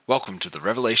Welcome to the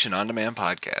Revelation On Demand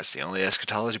podcast, the only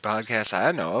eschatology podcast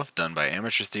I know of done by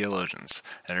amateur theologians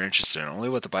that are interested in only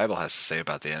what the Bible has to say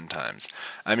about the end times.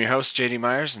 I'm your host, JD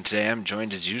Myers, and today I'm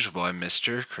joined as usual by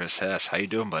Mr. Chris Hess. How you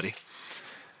doing, buddy?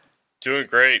 Doing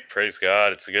great, praise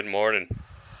God. It's a good morning.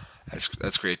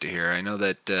 That's great to hear. I know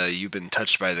that you've been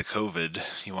touched by the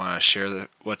COVID. You want to share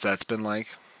what that's been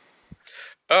like?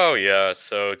 Oh yeah,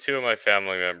 so two of my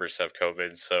family members have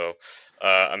COVID, so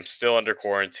I'm still under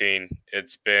quarantine.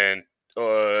 It's been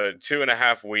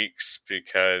 2.5 weeks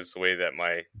because the way that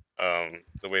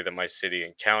my city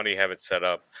and county have it set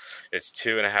up, it's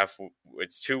 2.5.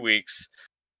 It's 2 weeks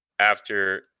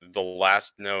after the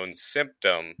last known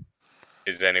symptom.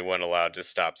 Is anyone allowed to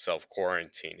stop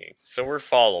self-quarantining? So we're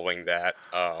following that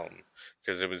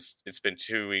because it's been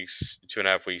 2 weeks,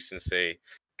 2.5 weeks since they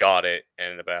got it,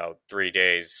 and about 3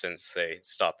 days since they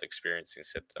stopped experiencing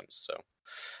symptoms. So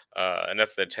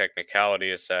enough of the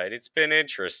technicality aside, it's been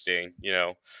interesting.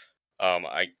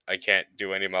 I can't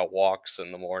do any of my walks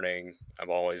in the morning.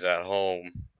 I'm always at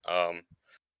home.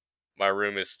 My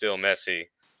room is still messy.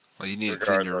 Well, you need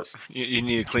regardless. you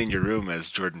need to clean your room, as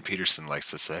Jordan Peterson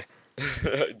likes to say.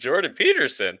 Jordan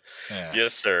Peterson. Yeah.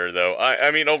 Yes, sir. Though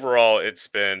I mean, overall, it's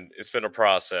been a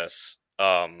process.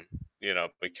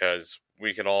 Because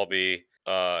we can all be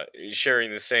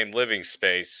sharing the same living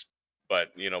space,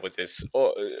 but with this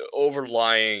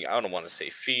overlying, I don't want to say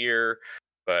fear,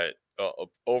 but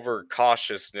over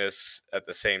cautiousness at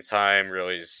the same time,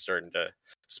 really is starting to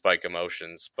spike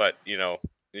emotions. But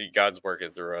God's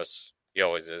working through us. He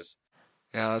always is.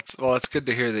 Yeah, it's good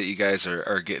to hear that you guys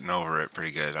are getting over it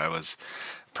pretty good. I was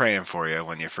praying for you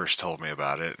when you first told me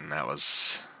about it, and that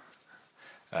was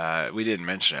we didn't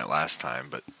mention it last time,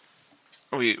 but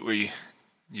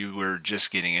you were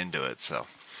just getting into it. So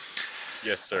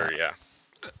Yes, sir. Yeah.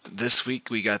 this week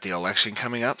we got the election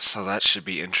coming up, so that should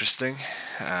be interesting.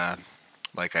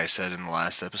 Like I said in the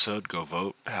last episode, go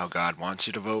vote how God wants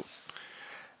you to vote.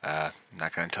 I'm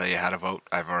not going to tell you how to vote.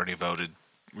 I've already voted.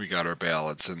 We got our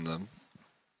ballots in the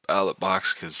ballot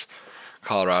box because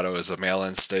Colorado is a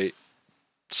mail-in state.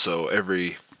 So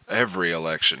every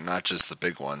election, not just the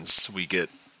big ones,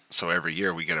 every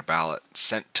year we get a ballot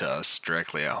sent to us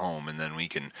directly at home, and then we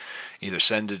can either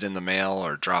send it in the mail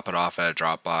or drop it off at a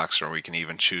drop box, or we can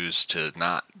even choose to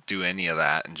not do any of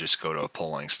that and just go to a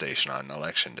polling station on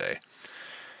election day.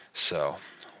 So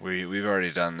we've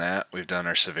already done that. We've done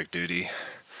our civic duty.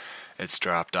 It's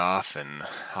dropped off, and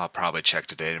I'll probably check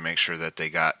today to make sure that they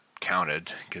got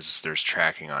counted because there's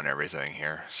tracking on everything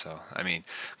here. So, I mean,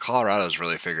 Colorado's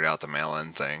really figured out the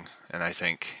mail-in thing, and I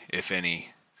think if any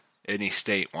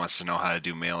state wants to know how to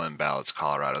do mail-in ballots,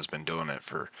 Colorado's been doing it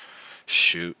for,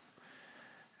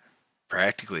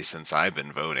 practically since I've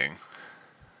been voting.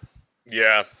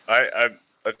 Yeah, I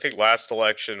think last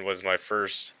election was my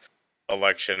first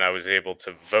election I was able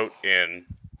to vote in.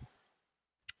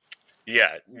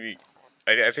 Yeah,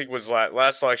 I think was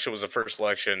last election was the first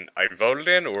election I voted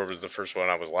in, or was the first one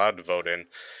I was allowed to vote in.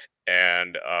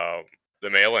 And the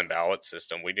mail-in ballot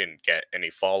system, we didn't get any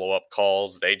follow-up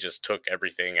calls. They just took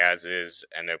everything as is,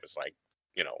 and it was like,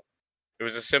 it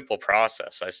was a simple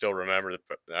process. I still remember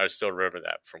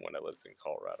that from when I lived in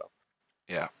Colorado.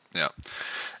 Yeah.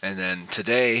 And then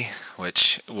today,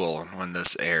 when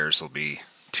this airs, will be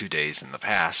 2 days in the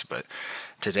past, but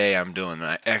today I'm doing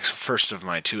the first of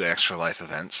my 2 Extra Life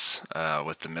events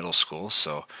with the middle school.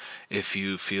 So if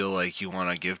you feel like you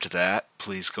want to give to that,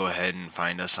 please go ahead and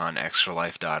find us on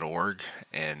extralife.org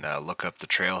and look up the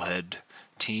Trailhead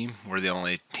team. We're the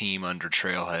only team under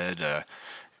Trailhead.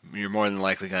 You're more than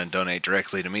likely going to donate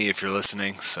directly to me if you're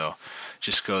listening. So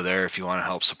just go there if you want to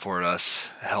help support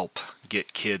us, help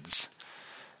get kids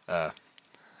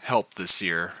help this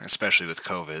year, especially with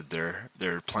COVID.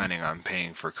 They're planning on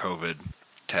paying for COVID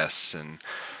tests and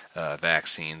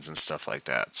vaccines and stuff like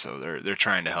that. So they're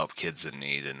trying to help kids in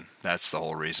need, and that's the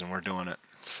whole reason we're doing it.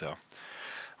 So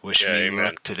wish me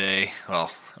luck today, or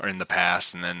in the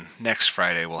past, and then next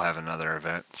Friday we'll have another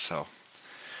event. So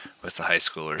with the high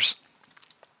schoolers.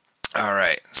 All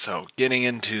right, so getting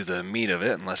into the meat of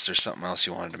it, unless there's something else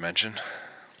you wanted to mention.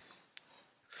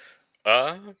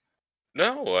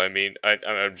 No, I mean,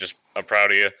 I'm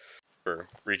proud of you for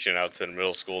reaching out to the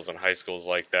middle schools and high schools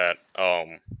like that,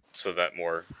 so that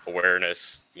more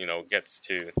awareness, gets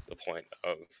to the point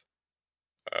of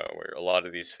where a lot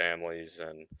of these families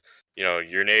and,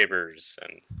 your neighbors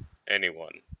and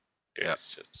anyone,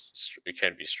 it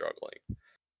can be struggling.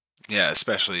 Yeah,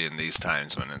 especially in these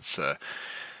times when it's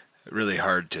really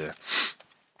hard to...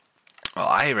 Well,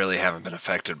 I really haven't been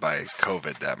affected by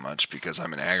COVID that much because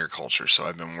I'm in agriculture, so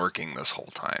I've been working this whole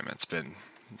time. It's been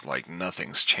like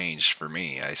nothing's changed for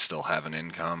me. I still have an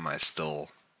income. I still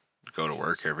go to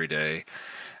work every day,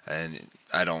 and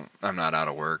I'm not out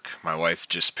of work. My wife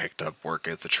just picked up work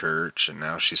at the church, and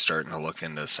now she's starting to look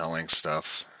into selling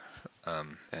stuff.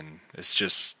 And it's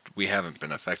just, we haven't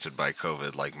been affected by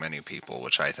COVID like many people,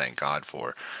 which I thank God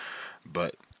for.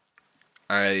 But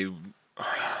I'm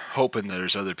hoping that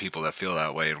there's other people that feel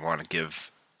that way and want to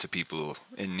give to people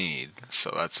in need.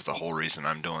 So that's the whole reason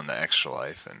I'm doing the Extra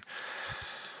Life, and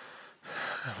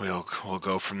we'll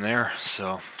go from there.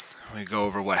 So we go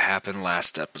over what happened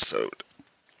last episode.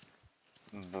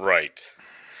 Right.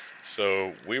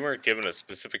 So we weren't given a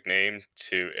specific name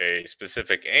to a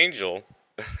specific angel,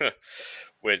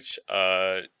 which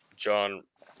John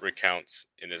recounts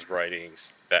in his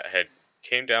writings that had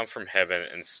came down from heaven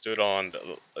and stood on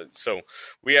so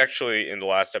we actually in the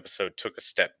last episode took a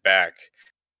step back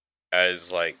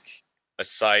as like a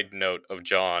side note of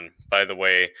John. By the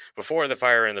way, before the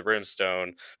fire and the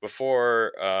brimstone,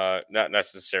 before not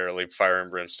necessarily fire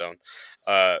and brimstone,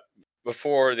 uh,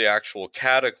 before the actual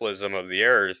cataclysm of the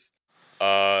earth,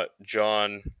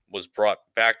 John was brought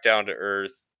back down to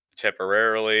earth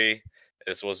temporarily.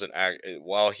 This wasn't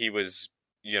while he was,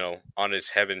 on his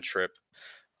heaven trip.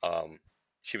 Um,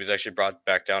 he was actually brought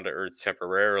back down to earth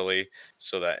temporarily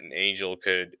so that an angel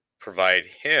could provide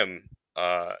him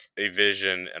a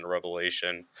vision and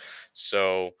revelation.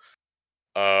 So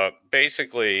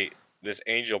basically, this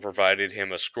angel provided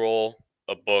him a scroll,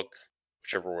 a book,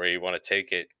 whichever way you want to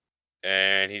take it,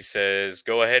 and he says,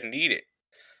 "Go ahead and eat it."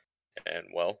 And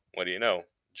well, what do you know?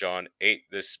 John ate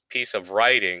this piece of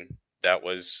writing that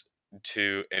was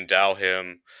to endow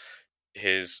him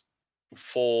his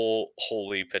full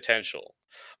holy potential.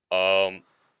 Um,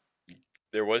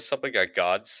 there was something that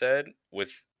God said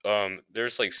with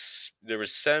there's like there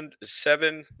was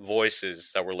seven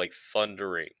voices that were like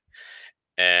thundering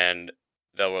and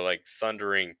that were like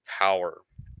thundering power,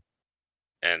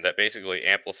 and that basically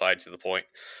amplified to the point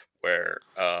where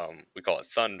we call it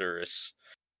thunderous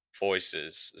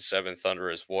voices, seven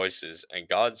thunderous voices, and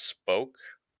God spoke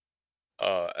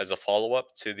as a follow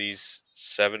up to these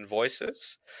seven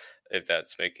voices, if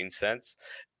that's making sense.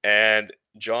 And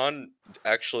John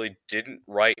actually didn't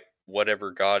write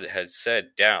whatever God had said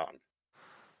down,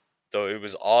 though it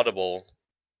was audible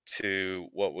to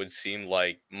what would seem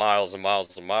like miles and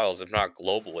miles and miles, if not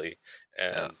globally.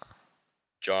 Yeah. And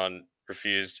John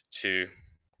refused to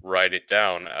write it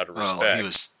down out of Well,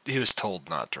 respect. he was told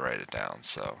not to write it down.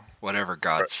 So whatever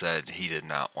God Right. said, he did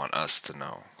not want us to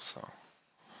know. So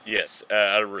Yes,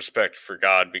 out of respect for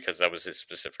God, because that was his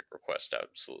specific request,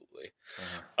 absolutely.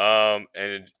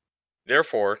 And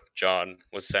therefore, John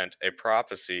was sent a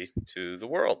prophecy to the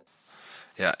world.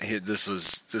 yeah, this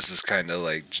is kind of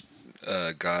like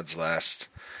God's last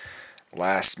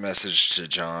message to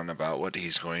John about what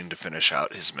he's going to finish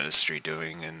out his ministry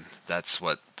doing, and that's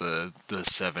what the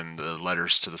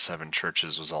letters to the seven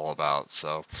churches was all about.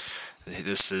 So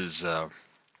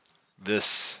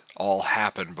this all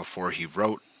happened before he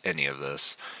wrote any of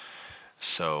this.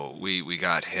 So we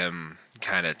got him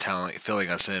kind of filling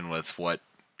us in with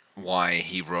why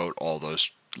he wrote all those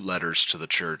letters to the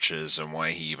churches and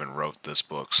why he even wrote this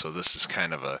book. So this is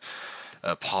kind of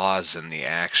a pause in the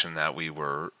action that we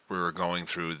were going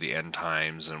through the end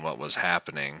times and what was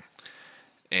happening,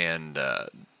 and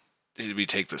we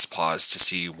take this pause to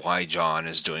see why John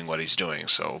is doing what he's doing.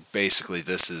 So basically,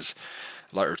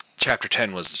 chapter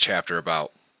 10 was the chapter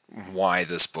about why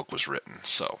this book was written.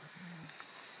 So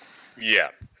Yeah,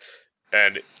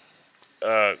 and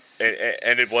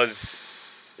and it was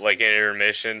like an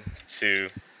intermission to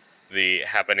the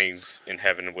happenings in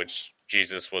heaven, which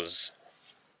Jesus was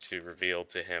to reveal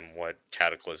to him what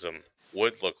cataclysm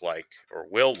would look like or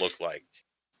will look like.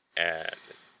 And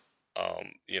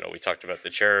we talked about the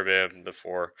cherubim, the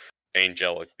four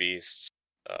angelic beasts,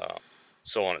 uh,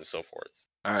 so on and so forth.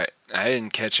 all right, I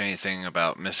didn't catch anything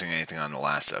about missing anything on the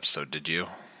last episode. Did you?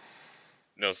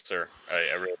 No, sir.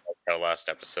 I really liked how last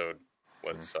episode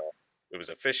was. It was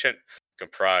efficient,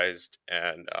 comprised,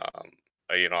 and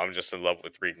I'm just in love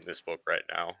with reading this book right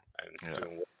now and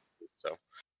doing what I do. So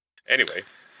anyway,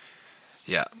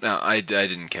 Yeah, no, I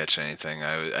didn't catch anything.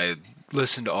 I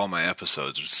listened to all my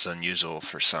episodes, which is unusual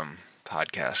for some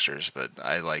podcasters, but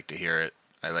I like to hear it.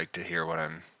 I like to hear what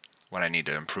I need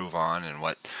to improve on and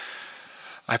what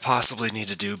I possibly need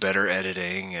to do better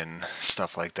editing and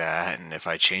stuff like that. And if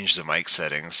I change the mic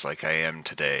settings like I am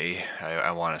today,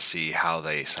 I want to see how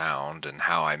they sound and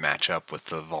how I match up with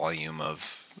the volume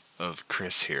of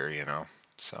Chris here.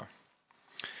 So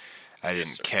I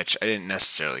didn't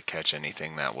necessarily catch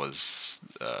anything that was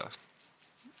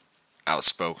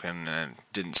outspoken and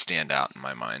didn't stand out in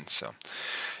my mind. So,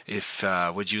 if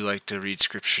would you like to read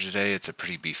scripture today? It's a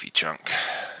pretty beefy chunk.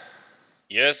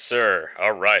 Yes, sir.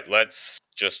 All right, let's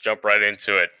just jump right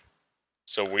into it.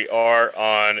 So we are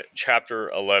on chapter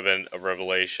 11 of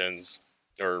Revelations,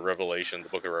 or Revelation, the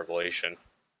book of Revelation.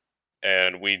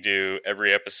 And we do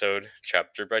every episode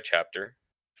chapter by chapter,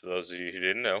 for those of you who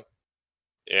didn't know.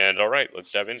 And all right,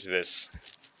 let's dive into this.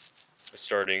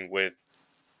 Starting with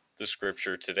the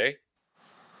scripture today.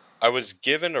 I was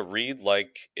given a reed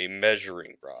like a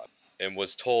measuring rod, and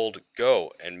was told,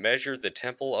 "Go and measure the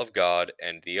temple of God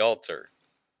and the altar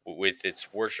with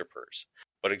its worshippers,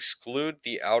 but exclude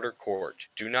the outer court.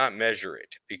 Do not measure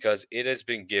it, because it has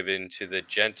been given to the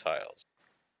Gentiles.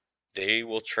 They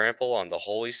will trample on the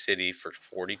holy city for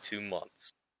 42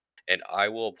 months, and I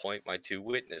will appoint my 2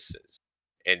 witnesses,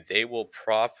 and they will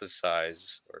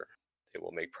prophesize, or they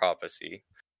will make prophecy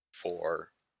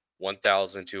for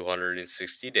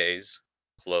 1,260 days,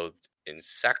 clothed in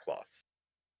sackcloth.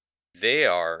 They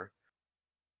are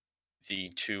the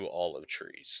 2 olive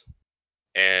trees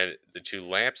and the 2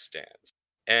 lampstands,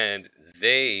 and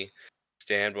they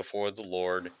stand before the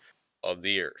Lord of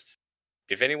the earth.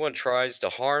 If anyone tries to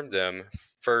harm them,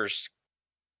 first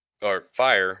or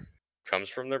fire comes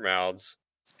from their mouths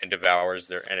and devours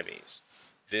their enemies.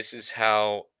 This is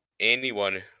how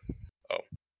anyone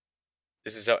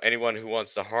this is how anyone who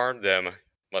wants to harm them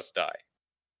must die.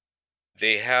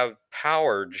 They have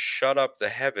power to shut up the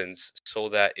heavens so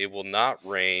that it will not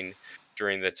rain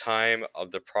during the time of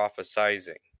the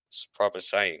prophesying,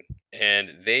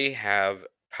 and they have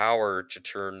power to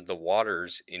turn the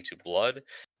waters into blood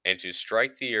and to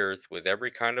strike the earth with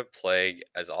every kind of plague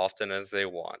as often as they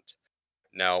want.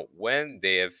 Now, when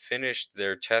they have finished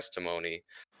their testimony,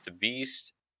 the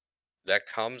beast that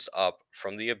comes up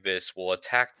from the abyss will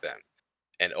attack them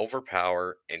and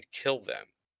overpower and kill them.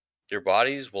 Their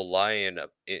bodies will lie in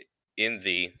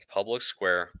the public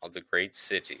square of the great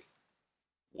city,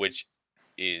 which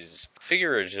is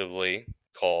figuratively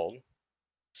called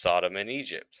Sodom and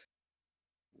Egypt,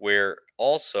 where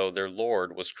also their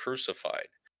Lord was crucified.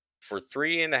 For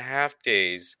 3.5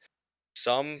 days,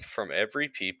 some from every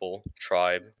people,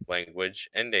 tribe, language,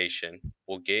 and nation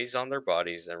will gaze on their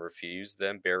bodies and refuse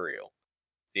them burial.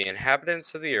 The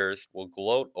inhabitants of the earth will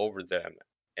gloat over them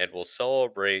and will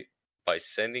celebrate by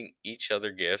sending each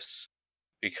other gifts,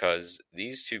 because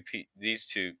these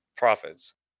two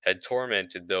prophets had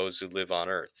tormented those who live on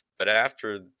earth. But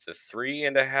after the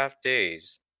 3.5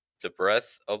 days, the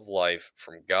breath of life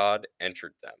from God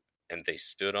entered them, and they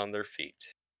stood on their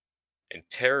feet, and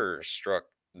terror struck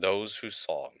those who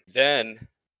saw him. Then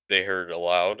they heard a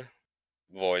loud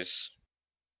voice.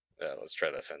 Let's try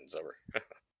that sentence over.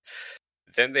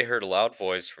 Then they heard a loud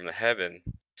voice from the heaven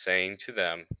saying to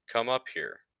them, "Come up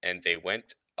here." And they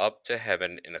went up to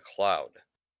heaven in a cloud,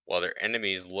 while their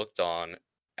enemies looked on.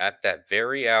 At that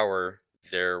very hour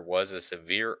there was a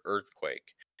severe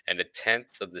earthquake, and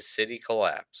 1/10 of the city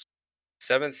collapsed.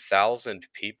 7,000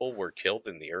 people were killed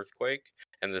in the earthquake,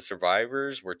 and the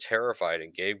survivors were terrified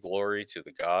and gave glory to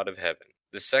the God of heaven.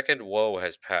 The second woe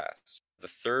has passed. The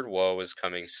third woe is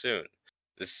coming soon.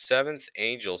 The 7th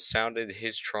angel sounded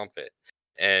his trumpet,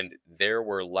 and there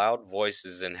were loud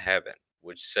voices in heaven,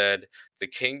 which said, "The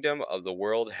kingdom of the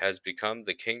world has become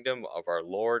the kingdom of our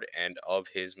Lord and of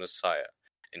his Messiah,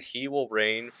 and he will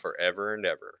reign forever and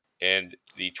ever." And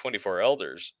the 24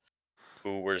 elders,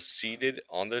 who were seated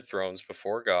on their thrones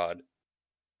before God,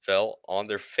 fell on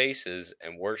their faces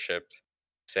and worshipped,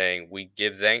 saying, "We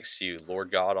give thanks to you,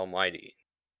 Lord God Almighty,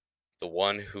 the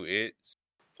one who is,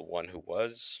 the one who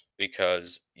was,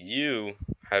 because you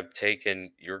have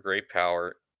taken your great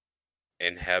power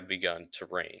and have begun to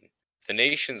reign. The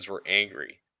nations were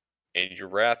angry, and your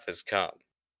wrath has come.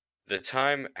 The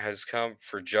time has come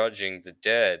for judging the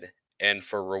dead and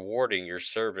for rewarding your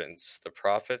servants, the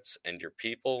prophets, and your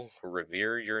people who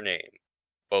revere your name,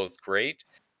 both great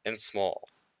and small,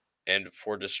 and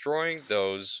for destroying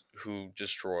those who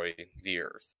destroy the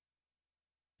earth."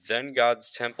 Then God's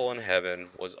temple in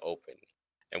heaven was opened,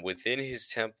 and within his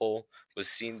temple was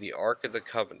seen the Ark of the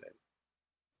Covenant.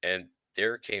 And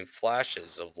there came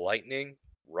flashes of lightning,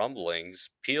 rumblings,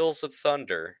 peals of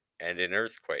thunder, and an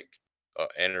earthquake,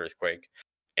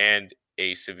 and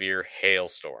a severe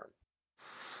hailstorm.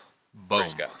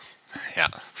 Praise Boom. God. Yeah.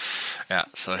 Yeah.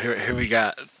 So here we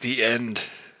got the end.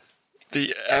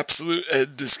 The absolute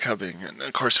end is coming. And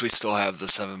of course, we still have the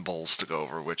 7 bowls to go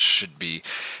over, which should be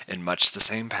in much the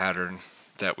same pattern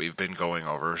that we've been going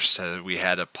over. So we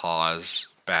had a pause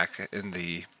back in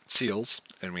the seals,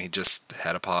 and we just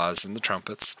had a pause in the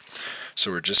trumpets.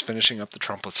 So we're just finishing up the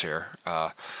trumpets here.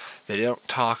 They don't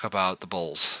talk about the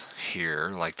bowls here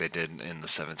like they did in the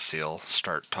seventh seal.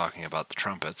 Start talking about the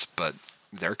trumpets, but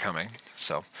they're coming.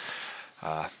 So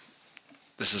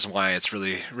this is why it's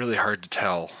really, really hard to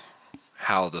tell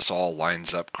how this all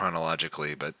lines up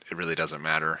chronologically, but it really doesn't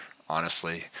matter,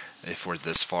 honestly. If we're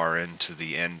this far into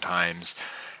the end times,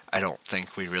 I don't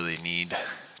think we really need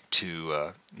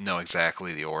to know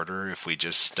exactly the order. If we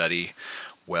just study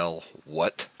well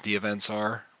what the events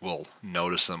are, we'll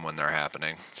notice them when they're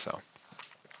happening. So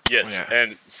Yes, yeah.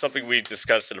 and something we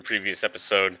discussed in a previous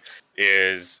episode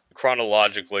is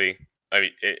chronologically. I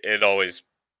mean, it always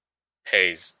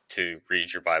pays to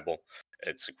read your Bible.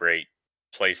 It's a great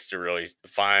place to really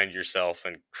find yourself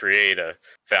and create a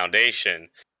foundation.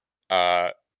 Uh,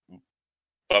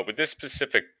 but with this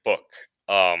specific book,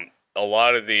 a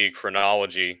lot of the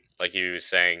chronology, like you were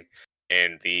saying,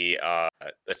 and the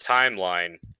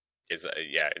timeline is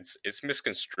it's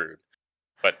misconstrued.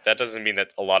 But that doesn't mean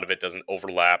that a lot of it doesn't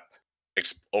overlap,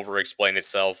 over explain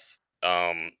itself,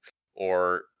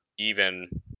 or even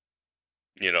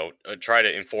try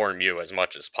to inform you as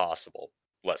much as possible,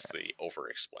 less the over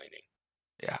explaining.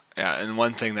 Yeah, and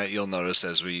one thing that you'll notice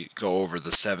as we go over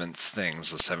the seventh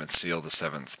things, the seventh seal, the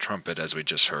seventh trumpet, as we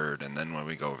just heard, and then when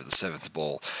we go over the seventh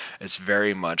bowl, it's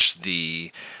very much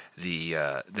the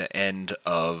end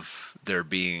of there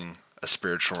being a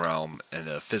spiritual realm and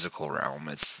a physical realm.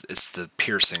 It's the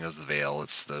piercing of the veil.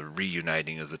 It's the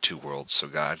reuniting of the two worlds, so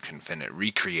God can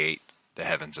recreate the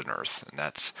heavens and earth, and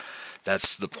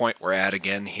that's the point we're at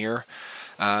again here.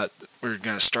 We're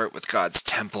going to start with God's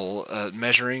temple.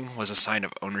 Measuring was a sign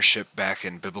of ownership back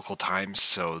in biblical times,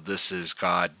 so this is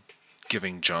God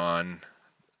giving John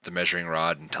the measuring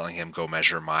rod and telling him, go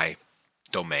measure my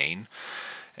domain.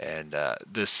 And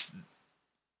this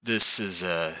is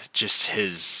just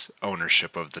his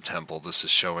ownership of the temple. This is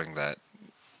showing that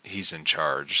he's in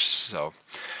charge. So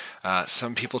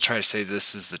some people try to say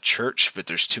this is the church, but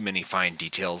there's too many fine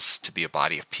details to be a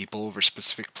body of people over a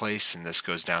specific place, and this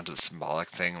goes down to the symbolic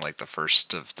thing, like the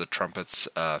first of the trumpets.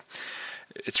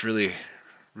 It's really,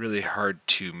 really hard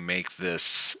to make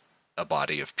this a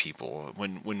body of people.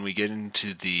 When we get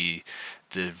into the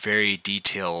very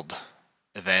detailed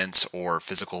events or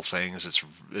physical things,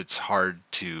 it's hard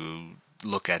to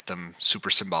look at them super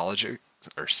symbolically.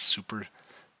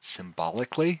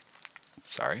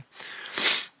 Sorry.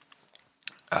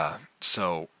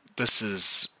 So this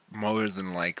is more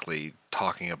than likely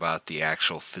talking about the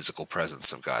actual physical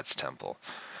presence of God's temple.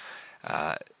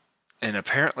 And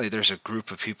apparently there's a group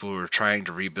of people who are trying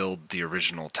to rebuild the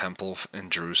original temple in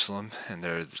Jerusalem, and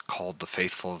they're called the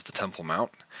Faithful of the Temple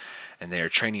Mount. And they are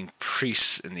training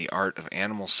priests in the art of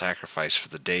animal sacrifice for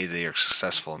the day they are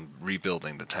successful in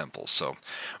rebuilding the temple. So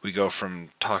we go from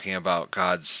talking about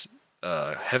God's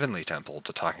heavenly temple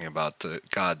to talking about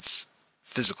God's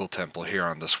physical temple here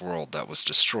on this world that was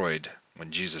destroyed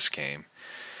when Jesus came.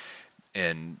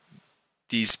 And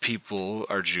these people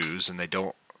are Jews, and they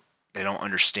don't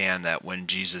understand that when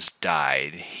Jesus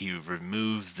died, he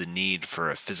removed the need for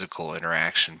a physical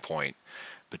interaction point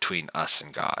between us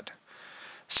and God.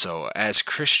 So as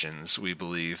Christians, we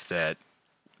believe that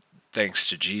thanks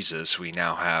to Jesus, we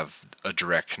now have a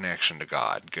direct connection to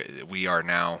God. We are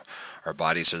now, our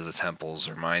bodies are the temples,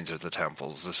 our minds are the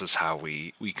temples. This is how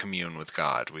we commune with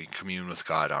God. We commune with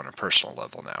God on a personal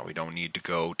level now. We don't need to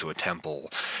go to a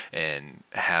temple and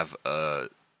have a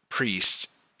priest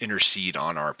intercede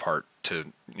on our part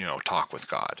to, talk with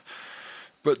God.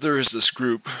 But there is this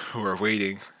group who are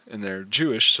waiting, and they're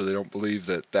Jewish, so they don't believe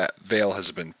that veil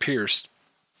has been pierced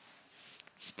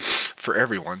for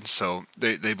everyone. So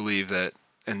they believe that,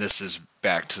 and this is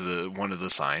back to one of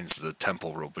the signs, the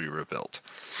temple will be rebuilt.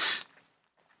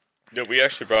 We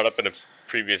actually brought up in a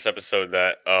previous episode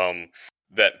that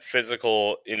that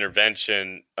physical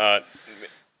intervention, not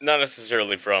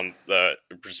necessarily from the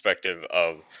perspective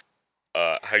of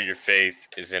how your faith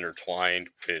is intertwined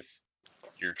with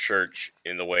your church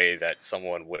in the way that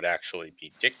someone would actually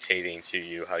be dictating to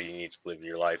you how you need to live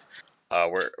your life.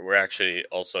 We're actually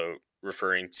also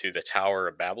referring to the Tower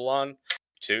of Babylon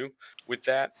too, with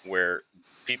that, where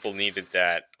people needed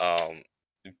that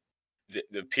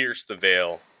the pierce the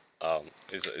veil,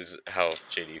 is how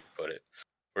JD put it,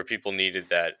 where people needed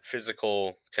that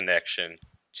physical connection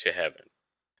to heaven,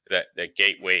 that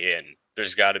gateway in.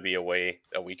 There's got to be a way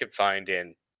that we could find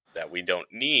in that we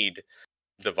don't need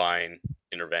divine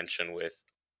intervention with.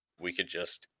 We could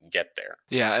just get there.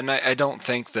 Yeah, and I don't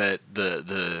think that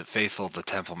the faithful of the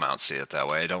Temple Mount see it that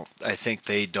way. I think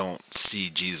they don't see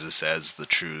Jesus as the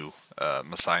true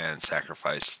Messiah and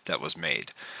sacrifice that was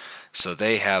made. So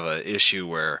they have an issue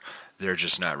where they're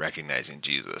just not recognizing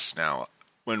Jesus. Now,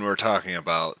 when we're talking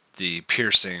about the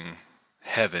piercing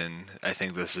heaven, I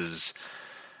think this is,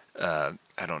 I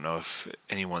don't know if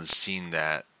anyone's seen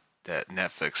that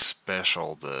Netflix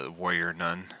special, The Warrior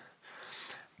Nun,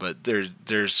 but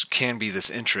there's can be this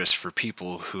interest for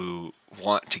people who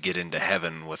want to get into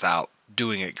heaven without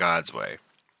doing it God's way.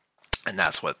 And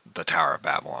that's what the Tower of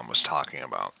Babylon was talking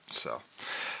about. So,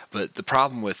 but the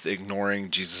problem with ignoring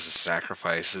Jesus'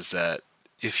 sacrifice is that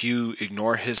if you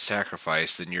ignore his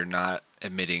sacrifice, then you're not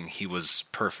admitting he was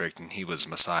perfect and he was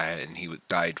Messiah and he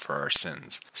died for our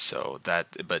sins. So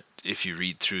but if you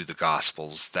read through the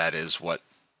Gospels, that is what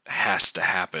has to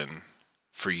happen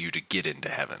for you to get into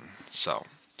heaven. So,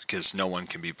 because no one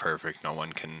can be perfect, no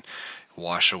one can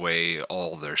wash away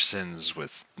all their sins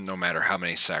with no matter how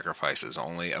many sacrifices.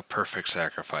 Only a perfect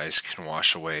sacrifice can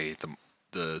wash away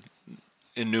the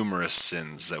innumerous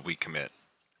sins that we commit,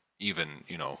 even,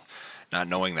 not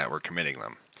knowing that we're committing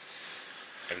them.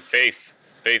 And faith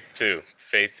too.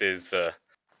 Faith is a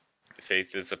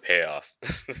payoff.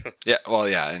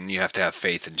 Yeah, and you have to have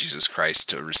faith in Jesus Christ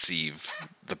to receive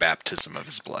the baptism of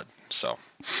his blood. So,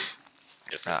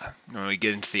 Yes, when we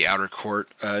get into the outer court,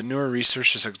 newer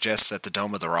research suggests that the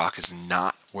Dome of the Rock is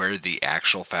not where the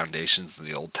actual foundations of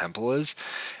the old temple is.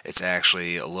 It's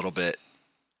actually a little bit.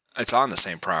 It's on the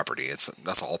same property.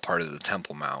 That's all part of the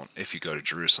Temple Mount if you go to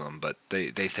Jerusalem, but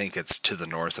they think it's to the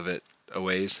north of it a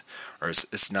ways, or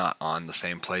it's not on the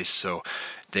same place. So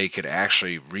they could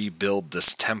actually rebuild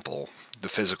this temple, the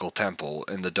physical temple,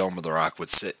 and the Dome of the Rock would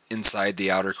sit inside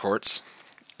the outer courts.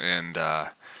 And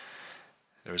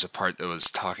there was a part that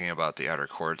was talking about the outer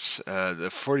courts. The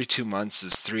 42 months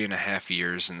is 3.5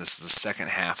 years, and this is the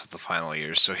second half of the final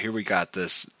years. So here we got the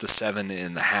 7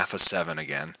 in the half of 7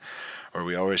 again, where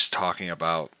we always talking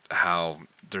about how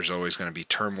there's always going to be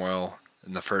turmoil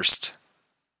in the first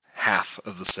half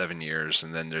of the 7 years,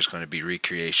 and then there's going to be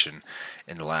recreation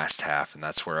in the last half, and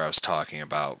that's where I was talking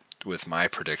about with my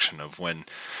prediction of when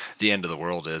the end of the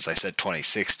world is. I said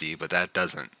 2060, but that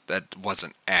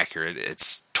wasn't accurate.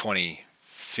 It's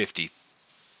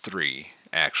 2053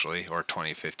 actually, or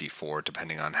 2054,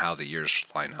 depending on how the years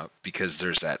line up, because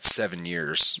there's that 7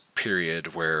 years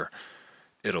period where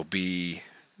it'll be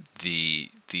the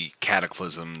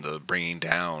cataclysm, the bringing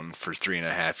down for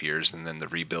 3.5 years, and then the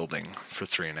rebuilding for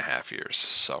 3.5 years.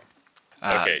 So,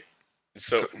 okay.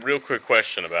 So, real quick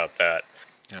question about that,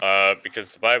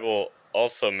 because the Bible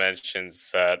also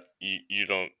mentions that we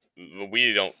don't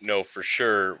know for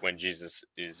sure when Jesus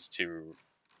is to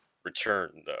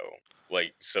return, though.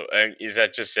 Like, so is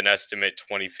that just an estimate?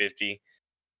 2050?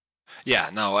 Yeah,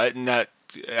 no,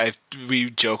 we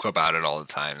joke about it all the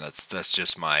time. That's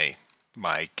just my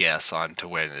guess on to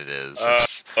when it is.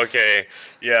 Okay,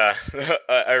 yeah,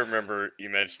 I remember you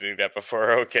mentioning that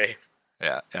before. Okay.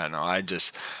 Yeah, no,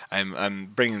 I'm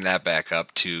bringing that back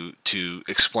up to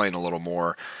explain a little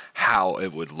more how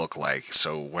it would look like.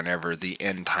 So whenever the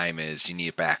end time is, you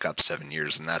need to back up 7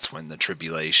 years, and that's when the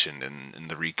tribulation and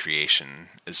the recreation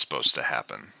is supposed to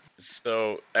happen.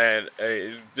 So, and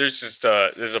there's just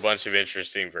there's a bunch of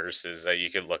interesting verses that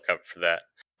you could look up for that.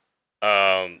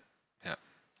 Yeah.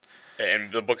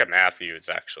 And the book of Matthew is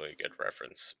actually a good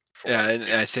reference. Yeah, and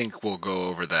I think we'll go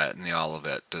over that in the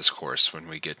Olivet discourse when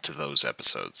we get to those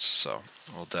episodes. So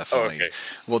we'll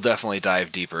definitely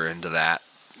dive deeper into that.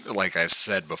 Like I've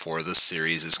said before, this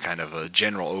series is kind of a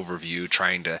general overview,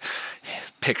 trying to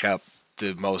pick up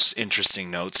the most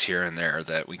interesting notes here and there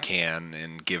that we can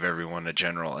and give everyone a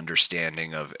general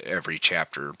understanding of every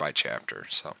chapter by chapter.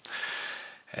 So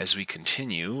as we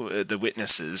continue, the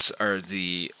witnesses are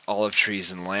the olive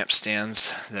trees and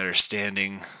lampstands that are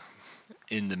standing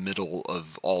in the middle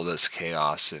of all this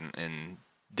chaos, and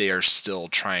they are still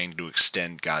trying to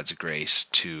extend God's grace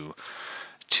to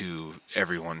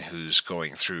everyone who's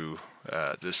going through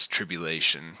this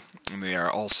tribulation. And they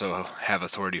are also have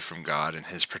authority from God and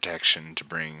his protection to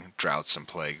bring droughts and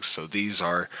plagues. So there's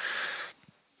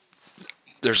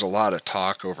a lot of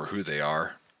talk over who they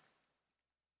are.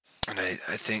 And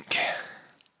I think,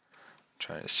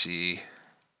 trying to see,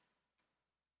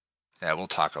 yeah, we'll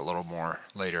talk a little more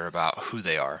later about who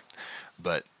they are,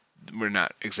 but we're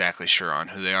not exactly sure on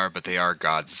who they are, but they are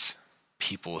God's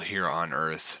people here on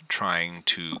earth trying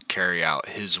to carry out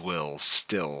his will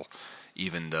still,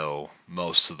 even though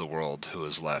most of the world who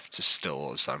is left is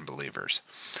still as unbelievers.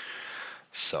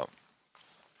 So,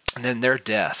 and then their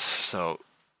death. So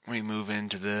we move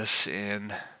into this,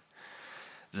 and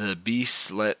The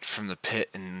beasts let from the pit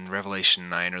in Revelation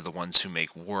 9 are the ones who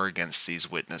make war against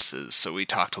these witnesses. So we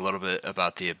talked a little bit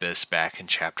about the abyss back in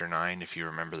chapter 9, if you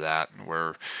remember that,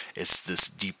 where it's this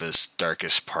deepest,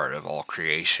 darkest part of all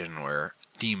creation where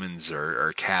demons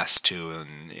are cast to,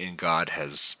 and God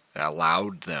has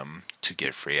allowed them to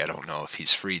get free. I don't know if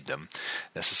he's freed them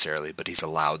necessarily, but he's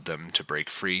allowed them to break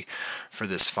free for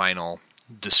this final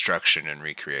destruction and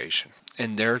recreation.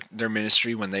 And their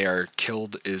ministry, when they are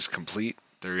killed, is complete.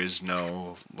 There is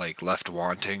no left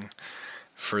wanting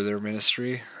for their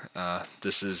ministry.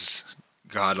 This is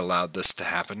God allowed this to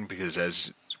happen because,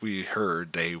 as we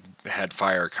heard, they had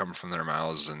fire come from their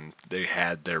mouths, and they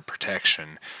had their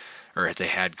protection, or they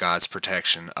had God's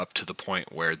protection up to the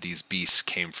point where these beasts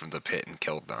came from the pit and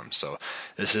killed them. So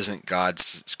this isn't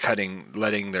God's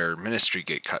letting their ministry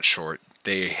get cut short.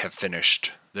 They have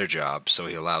finished their job, so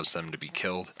he allows them to be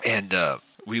killed. And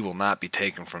we will not be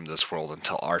taken from this world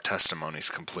until our testimony is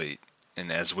complete.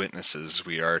 And as witnesses,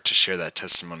 we are to share that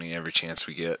testimony every chance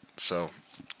we get. So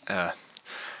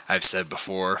I've said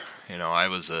before, I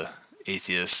was a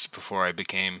atheist before I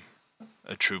became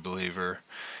a true believer,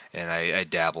 and I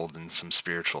dabbled in some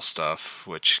spiritual stuff,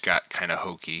 which got kind of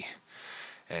hokey.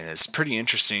 And it's pretty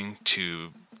interesting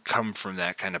to come from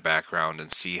that kind of background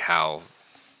and see how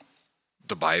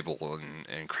the Bible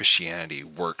and Christianity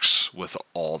works with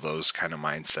all those kind of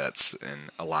mindsets and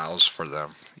allows for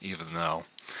them, even though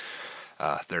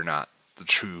they're not the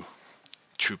true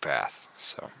path.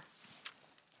 So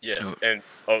yes, and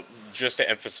just to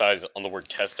emphasize on the word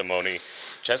testimony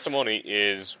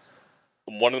is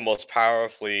one of the most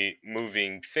powerfully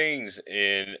moving things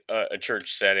in a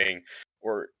church setting,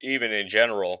 or even in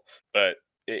general. But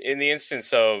in the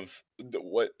instance of the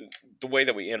way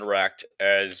that we interact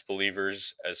as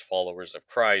believers, as followers of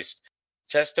Christ,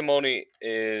 testimony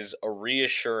is a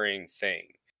reassuring thing,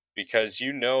 because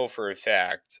for a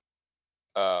fact,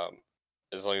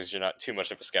 as long as you're not too much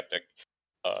of a skeptic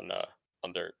on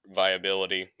their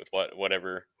viability with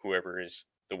whoever is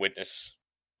the witness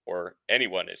or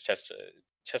anyone is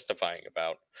testifying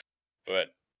about,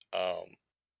 but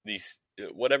these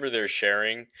whatever they're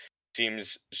sharing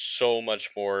seems so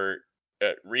much more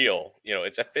real.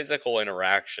 It's a physical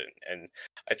interaction, and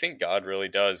I think God really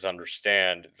does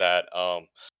understand that.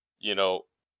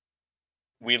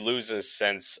 We lose a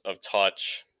sense of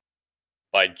touch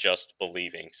by just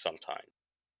believing sometimes,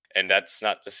 and that's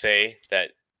not to say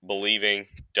that believing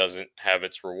doesn't have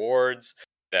its rewards,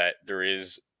 that there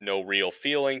is no real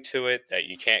feeling to it, that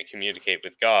you can't communicate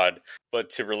with God, but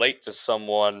to relate to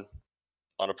someone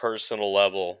on a personal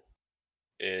level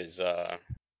is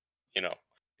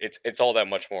it's all that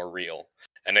much more real.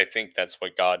 And I think that's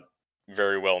what God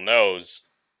very well knows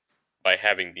by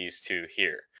having these two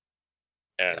here.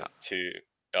 And to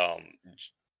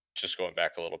just going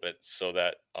back a little bit, so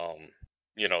that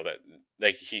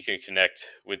that he can connect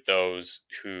with those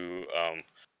who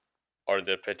are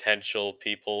the potential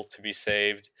people to be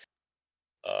saved,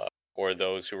 or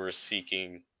those who are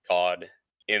seeking God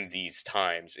in these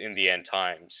times, in the end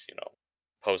times,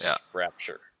 post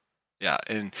rapture. Yeah,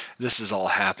 and this is all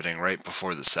happening right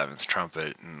before the seventh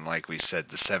trumpet, and like we said,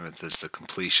 the seventh is the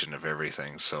completion of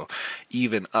everything. So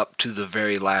even up to the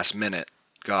very last minute,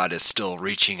 God is still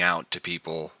reaching out to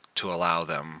people to allow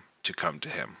them to come to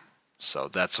him. So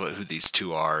that's who these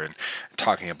two are, and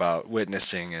talking about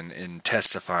witnessing and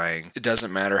testifying. It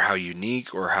doesn't matter how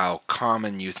unique or how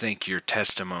common you think your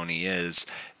testimony is,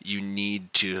 you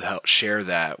need to help share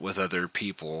that with other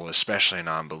people, especially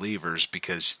non-believers,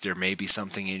 because there may be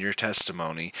something in your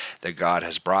testimony that God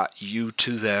has brought you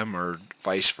to them, or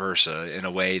vice versa, in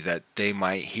a way that they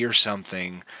might hear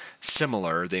something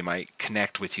similar. They might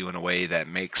connect with you in a way that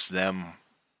makes them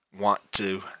want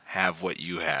to have what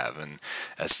you have, and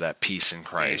that's that peace in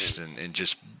Christ, and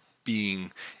just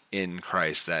being in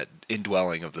Christ, that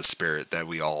indwelling of the Spirit that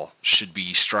we all should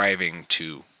be striving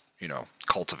to,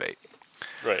 cultivate.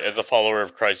 Right. As a follower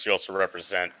of Christ, you also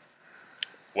represent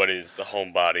what is the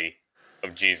home body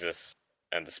of Jesus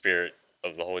and the Spirit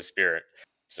of the Holy Spirit.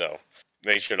 So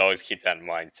they should always keep that in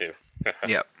mind too.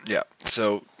 Yeah.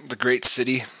 So the great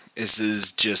city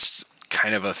is just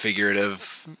kind of a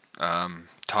figurative,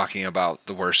 talking about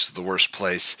the worst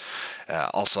place,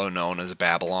 also known as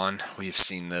Babylon. We've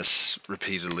seen this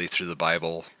repeatedly through the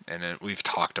Bible, and we've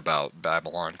talked about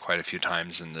Babylon quite a few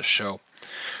times in this show.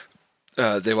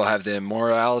 They will have the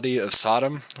immorality of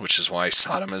Sodom, which is why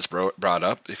Sodom is brought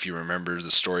up. If you remember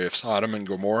the story of Sodom and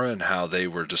Gomorrah and how they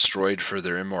were destroyed for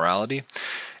their immorality.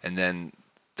 And then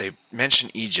they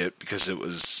mention Egypt because it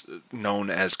was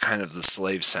known as kind of the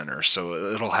slave center. So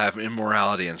it'll have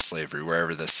immorality and slavery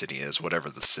wherever the city is, whatever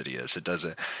the city is. It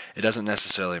doesn't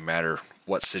necessarily matter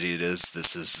what city it is.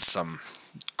 This is some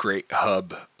great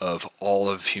hub of all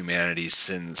of humanity's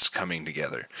sins coming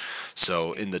together.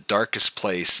 So in the darkest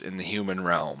place in the human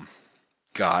realm,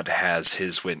 God has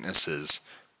his witnesses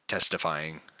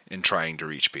testifying and trying to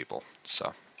reach people.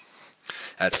 So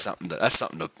that's something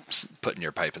to put in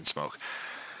your pipe and smoke.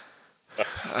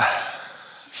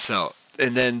 So,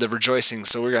 and then the rejoicing.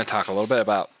 So we're going to talk a little bit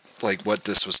about like what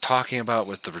this was talking about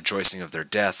with the rejoicing of their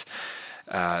death.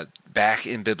 Back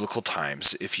in biblical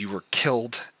times, if you were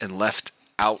killed and left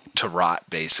out to rot,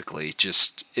 basically,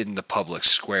 just in the public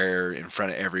square in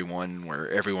front of everyone, where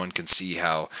everyone can see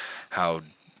how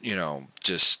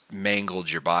just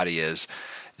mangled your body is,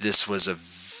 this was a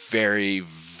very,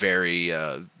 very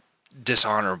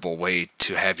dishonorable way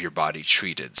to have your body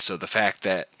treated. So the fact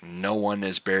that no one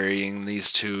is burying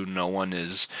these two, no one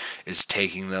is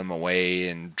taking them away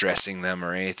and dressing them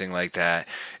or anything like that,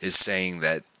 is saying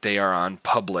that they are on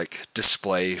public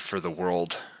display for the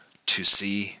world to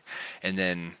see. And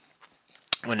then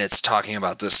when it's talking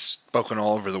about this spoken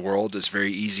all over the world, it's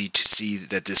very easy to see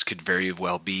that this could very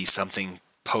well be something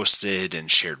posted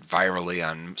and shared virally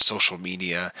on social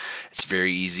media. It's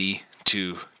very easy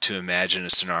to imagine a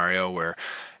scenario where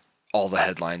all the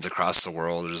headlines across the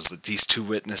world is that these two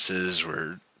witnesses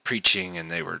were preaching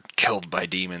and they were killed by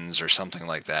demons or something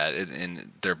like that,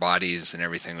 and their bodies and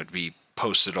everything would be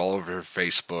posted all over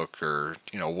Facebook or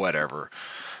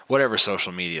whatever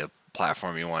social media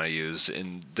platform you want to use,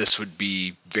 and this would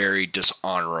be very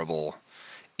dishonorable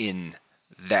in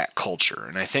that culture.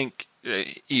 And I think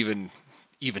even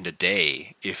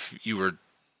today, if you were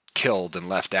killed and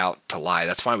left out to lie,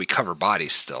 that's why we cover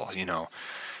bodies still.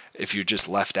 If you're just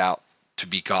left out to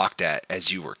be gawked at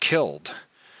as you were killed,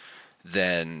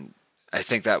 then I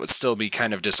think that would still be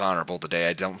kind of dishonorable today.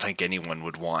 I don't think anyone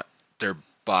would want their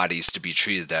bodies to be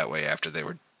treated that way after they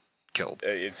were killed.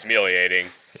 It's humiliating,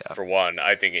 for one,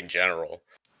 I think, in general.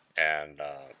 And,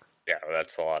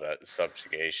 that's a lot of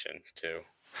subjugation, too.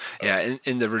 Yeah,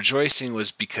 and the rejoicing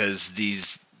was because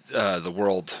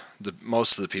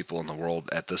most of the people in the world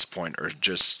at this point are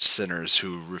just sinners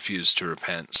who refuse to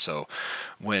repent. So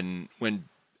when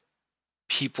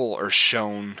people are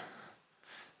shown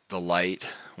the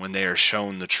light, when they are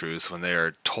shown the truth, when they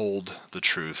are told the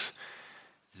truth,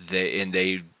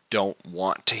 they don't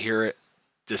want to hear it,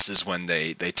 this is when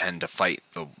they tend to fight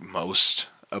the most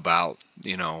about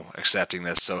accepting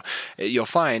this. So you'll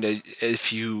find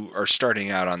if you are starting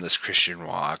out on this Christian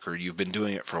walk, or you've been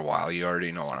doing it for a while, you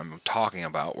already know what I'm talking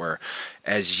about, where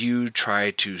as you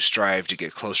try to strive to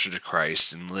get closer to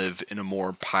Christ and live in a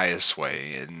more pious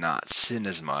way and not sin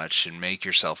as much and make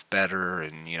yourself better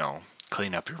and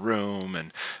clean up your room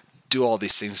and do all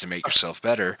these things to make yourself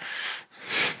better,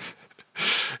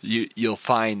 you'll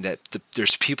find that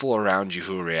there's people around you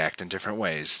who react in different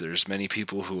ways. There's many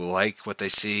people who like what they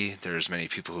see. There's many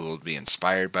people who will be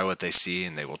inspired by what they see,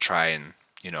 and they will try and,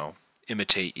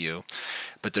 imitate you.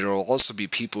 But there will also be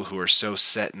people who are so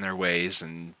set in their ways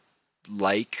and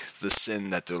like the sin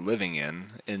that they're living in,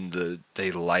 and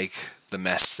they like the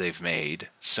mess they've made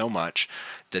so much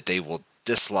that they will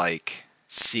dislike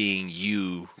seeing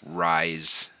you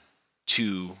rise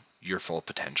to your full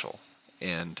potential.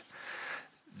 And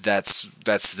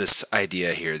that's this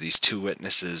idea here. These two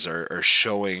witnesses are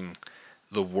showing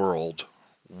the world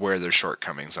where their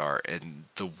shortcomings are, and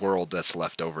the world that's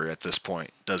left over at this point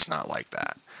does not like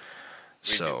that.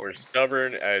 We're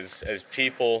stubborn as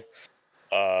people.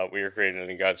 We were created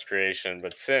in God's creation,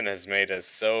 but sin has made us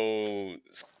so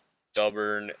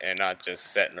stubborn and not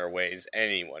just set in our ways.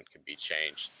 Anyone can be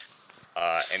changed,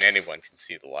 and anyone can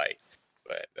see the light.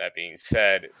 But that being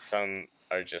said, some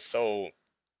are just so...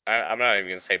 I'm not even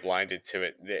going to say blinded to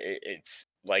it. It's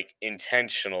like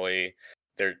intentionally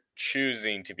they're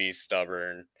choosing to be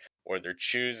stubborn, or they're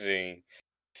choosing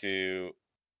to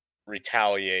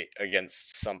retaliate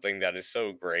against something that is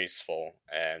so graceful.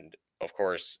 And of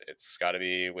course, it's got to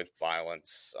be with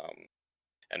violence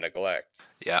and neglect.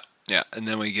 Yeah. And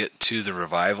then we get to the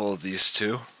revival of these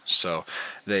two. So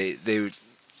they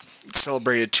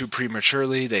celebrated too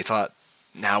prematurely. They thought,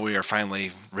 now we are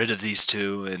finally rid of these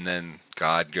two, and then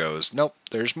God goes, nope,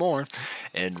 there's more,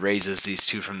 and raises these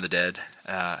two from the dead.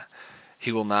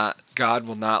 God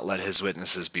will not let his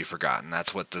witnesses be forgotten.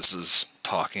 That's what this is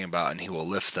talking about, and he will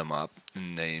lift them up,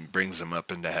 and then brings them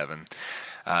up into heaven.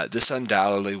 This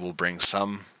undoubtedly will bring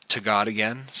some to God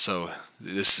again. So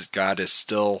God is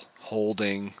still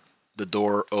holding the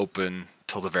door open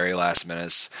till the very last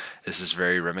minutes. This is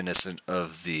very reminiscent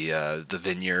of the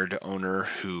vineyard owner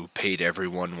who paid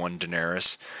everyone 1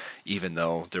 denarius, even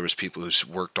though there was people who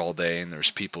worked all day, and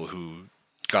there's people who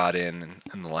got in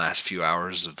the last few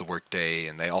hours of the workday,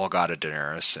 and they all got a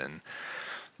denarius. And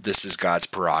this is God's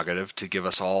prerogative to give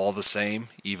us all the same,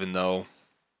 even though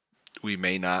we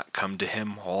may not come to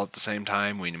him all at the same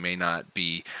time. We may not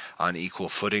be on equal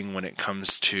footing when it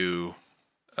comes to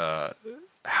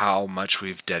how much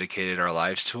we've dedicated our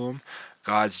lives to him.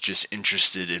 God's just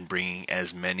interested in bringing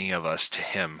as many of us to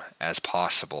him as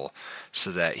possible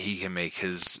so that he can make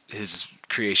his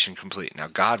creation complete. Now,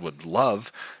 God would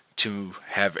love to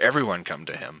have everyone come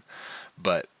to him,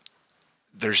 but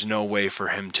there's no way for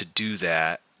him to do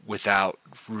that without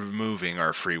removing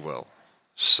our free will.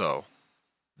 So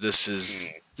this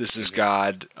is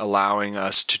God allowing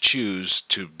us to choose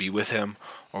to be with him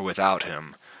or without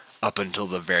him up until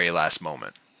the very last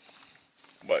moment.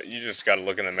 But you just got to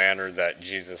look in the manner that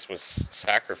Jesus was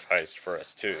sacrificed for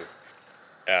us too,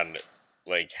 and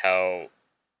like how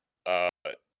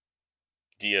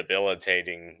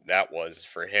debilitating that was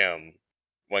for him.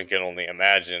 One can only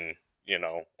imagine,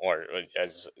 or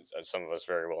as some of us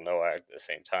very well know at the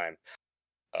same time,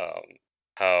 um,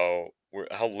 how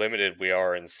limited we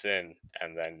are in sin,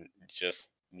 and then just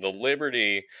the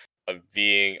liberty of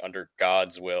being under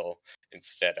God's will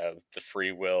instead of the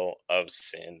free will of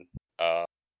sin,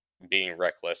 being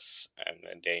reckless and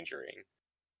endangering.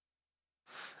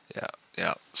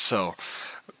 Yeah. So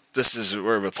this is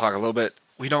where we'll talk a little bit.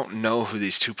 We don't know who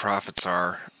these two prophets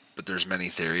are, but there's many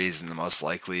theories, and the most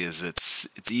likely is it's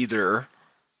either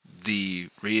the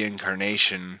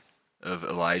reincarnation of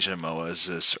Elijah,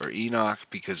 Moses, or Enoch,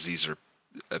 because these are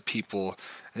people.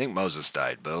 I think Moses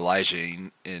died, but Elijah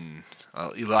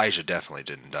definitely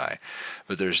didn't die.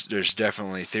 But there's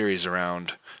definitely theories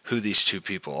around who these two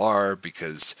people are,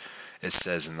 because it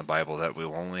says in the Bible that we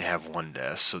will only have one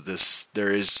death. So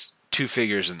there is two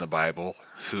figures in the Bible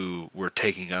who were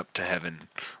taken up to heaven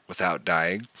without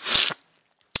dying.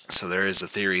 So there is a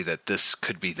theory that this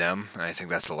could be them. And I think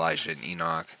that's Elijah and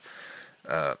Enoch.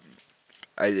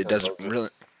 It doesn't Moses. really,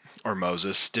 or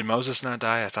Moses. Did Moses not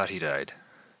die? I thought he died.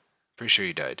 Pretty sure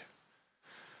he died.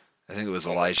 I think it was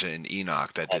Elijah and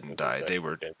Enoch that didn't die. They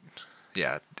were,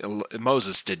 yeah.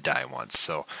 Moses did die once.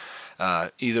 So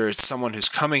either it's someone who's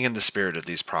coming in the spirit of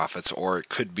these prophets, or it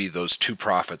could be those two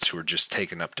prophets who were just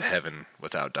taken up to heaven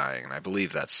without dying. And I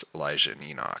believe that's Elijah and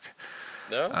Enoch.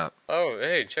 No? Oh,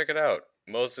 hey, check it out.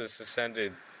 Moses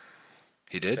ascended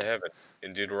He did? to heaven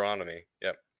in Deuteronomy.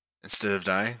 Yep. Instead of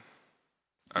dying?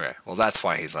 Okay, well, that's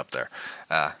why he's up there.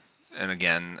 And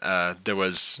again, there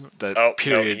was the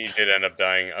period. No, he did end up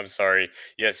dying. I'm sorry.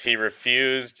 Yes, he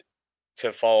refused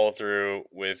to follow through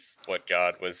with what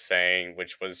God was saying,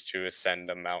 which was to ascend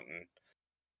a mountain.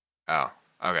 Oh,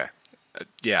 okay.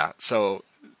 Yeah, so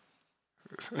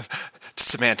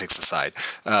semantics aside.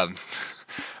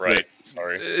 Right,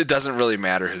 sorry. It doesn't really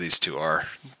matter who these two are,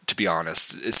 to be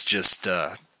honest. It's just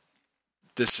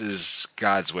this is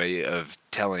God's way of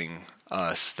telling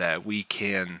us that we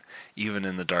can, even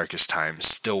in the darkest times,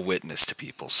 still witness to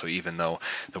people. So even though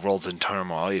the world's in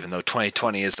turmoil, even though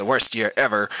 2020 is the worst year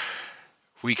ever,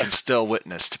 we can still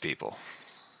witness to people.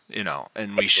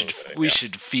 And we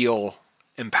should feel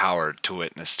empowered to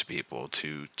witness to people,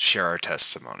 to share our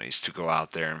testimonies, to go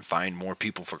out there and find more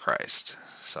people for Christ.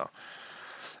 So,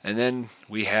 and then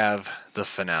we have the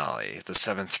finale, the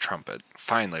seventh trumpet.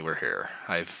 Finally, we're here.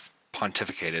 I've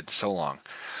pontificated so long.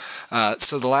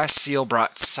 So the last seal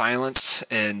brought silence,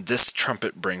 and this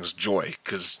trumpet brings joy,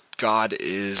 because God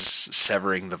is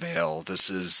severing the veil. This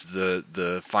is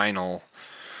the final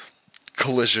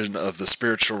collision of the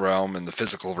spiritual realm and the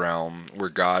physical realm, where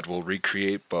God will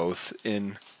recreate both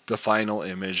in the final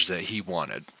image that he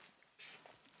wanted.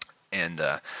 And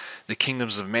the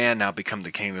kingdoms of man now become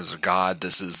the kingdoms of God.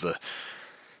 This is the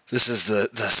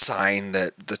sign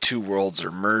that the two worlds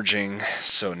are merging.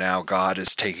 So now God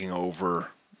is taking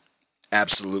over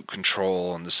absolute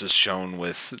control, and this is shown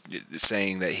with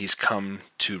saying that he's come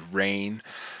to reign,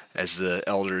 as the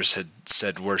elders had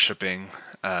said, worshiping.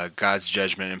 God's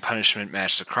judgment and punishment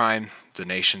match the crime. The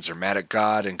nations are mad at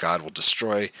God, and God will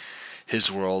destroy his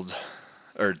world,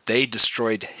 or they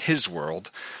destroyed his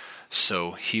world,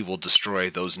 so he will destroy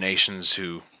those nations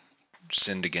who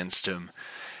sinned against him.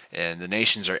 And the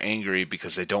nations are angry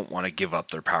because they don't want to give up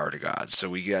their power to God. So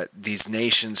we get these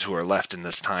nations who are left in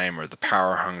this time are the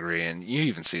power hungry, and you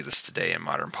even see this today in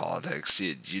modern politics.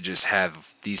 You just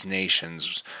have these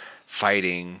nations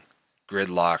fighting,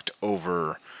 gridlocked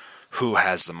over who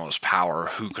has the most power,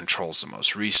 who controls the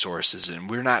most resources, and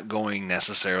we're not going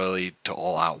necessarily to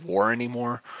all-out war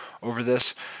anymore over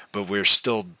this, but we're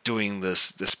still doing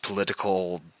this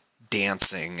political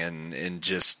dancing and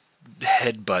just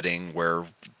headbutting where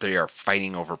they are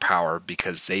fighting over power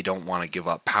because they don't want to give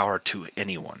up power to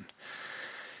anyone.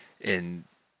 And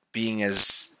being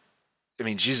as I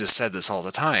mean, Jesus said this all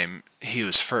the time. He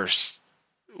was first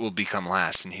will become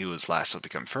last, and he who was last will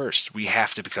become first. We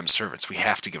have to become servants. We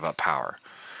have to give up power.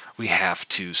 We have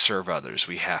to serve others.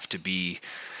 We have to be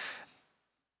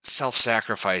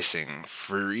self-sacrificing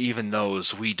for even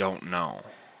those we don't know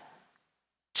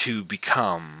to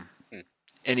become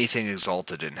anything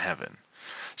exalted in heaven.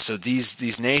 So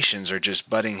these nations are just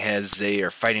butting heads. They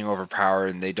are fighting over power,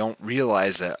 and they don't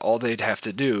realize that all they'd have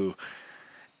to do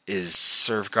is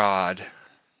serve God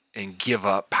and give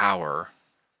up power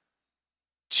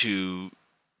to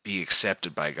be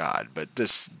accepted by God. But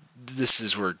this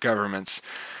is where governments,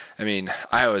 I mean,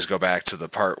 I always go back to the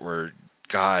part where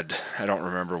God, I don't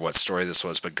remember what story this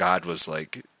was, but God was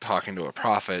like talking to a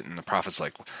prophet, and the prophet's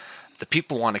like, the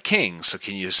people want a king, so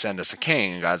can you send us a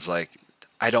king? And God's like,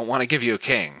 I don't want to give you a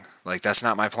king. Like, that's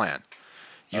not my plan.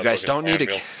 You guys don't need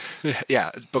a yeah,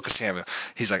 Book of Samuel.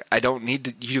 He's like,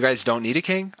 you guys don't need a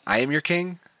king. I am your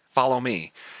king. Follow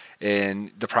me.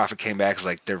 And the prophet came back, is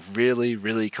like, they're really,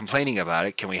 really complaining about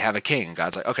it. Can we have a king? And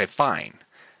God's like, okay, fine.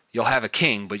 You'll have a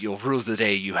king, but you'll rule the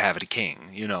day you have a king,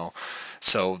 you know.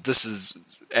 So this is,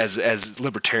 as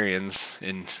libertarians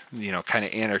and, you know, kind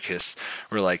of anarchists,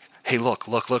 we're like, hey, look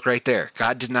right there.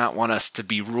 God did not want us to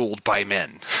be ruled by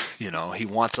men. You know, he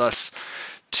wants us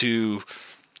to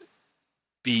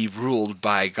be ruled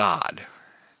by God.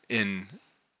 And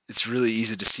it's really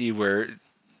easy to see where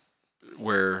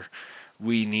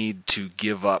we need to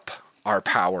give up our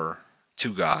power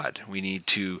to God. We need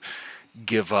to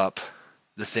give up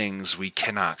the things we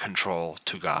cannot control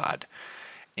to God.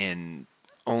 And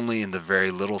only in the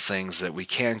very little things that we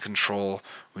can control,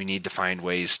 we need to find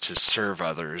ways to serve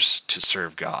others, to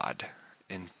serve God,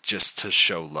 and just to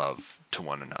show love to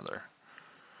one another.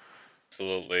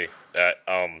 Absolutely. That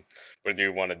whether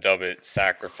you want to dub it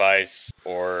sacrifice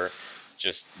or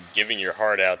just giving your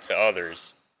heart out to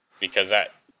others, because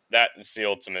that is the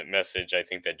ultimate message I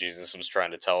think that Jesus was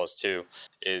trying to tell us too,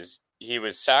 is he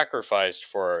was sacrificed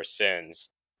for our sins,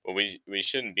 but we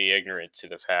shouldn't be ignorant to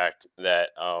the fact that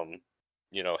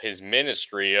you know, his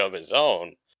ministry of his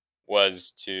own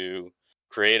was to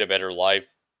create a better life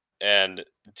and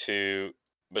to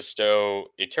bestow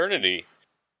eternity,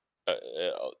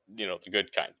 you know, the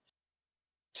good kind,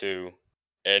 to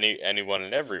anyone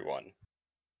and everyone.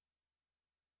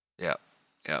 Yeah.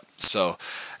 Yeah. So,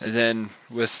 and then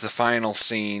with the final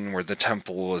scene where the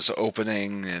temple is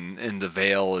opening and the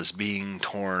veil is being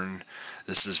torn,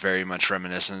 this is very much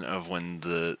reminiscent of when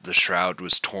the shroud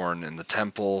was torn in the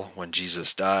temple when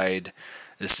Jesus died.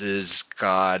 This is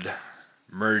God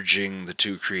merging the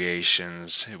two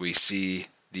creations. We see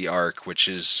the Ark, which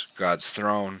is God's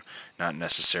throne, not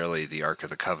necessarily the Ark of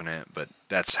the Covenant, but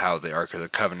that's how the Ark of the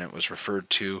Covenant was referred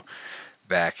to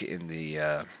back in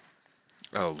the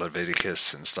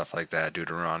Leviticus and stuff like that,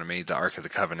 Deuteronomy. The Ark of the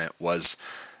Covenant was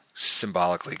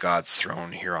symbolically God's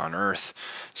throne here on earth.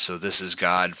 So this is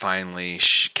God finally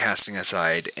casting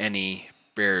aside any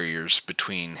barriers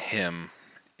between him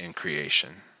and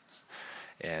creation.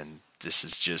 And this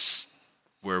is just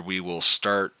where we will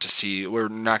start to see, we're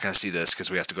not going to see this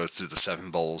because we have to go through the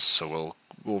 7 bowls, so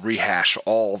we'll rehash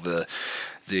all the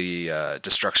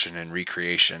destruction and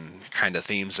recreation kind of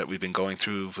themes that we've been going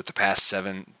through with the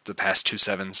past 2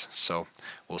 sevens. So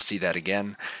we'll see that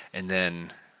again, and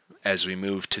then as we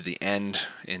move to the end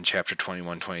in chapter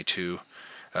 21, 22,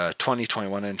 20,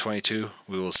 21, and 22,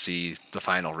 we will see the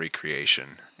final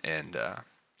recreation. And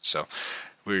so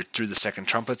we're through the 2nd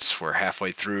trumpets. We're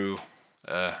halfway through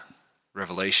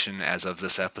Revelation as of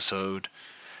this episode,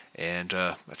 and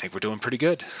I think we're doing pretty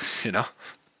good, you know.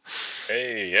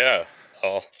 Hey, yeah.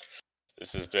 Well,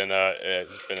 this has been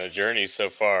it's been a journey so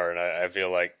far, and I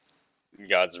feel like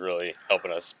God's really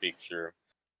helping us speak through.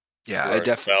 Yeah, I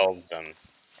definitely. Ourselves, and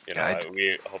you know,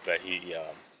 we hope that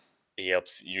he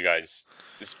helps you guys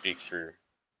speak through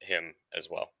him as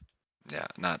well. Yeah,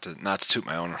 not to toot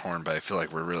my own horn, but I feel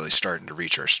like we're really starting to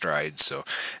reach our stride. So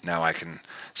now I can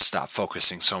stop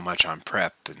focusing so much on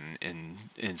prep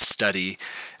and study.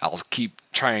 I'll keep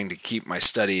trying to keep my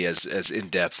study as in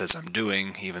depth as I'm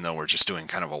doing, even though we're just doing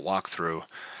kind of a walkthrough.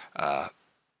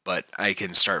 But I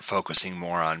can start focusing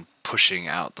more on pushing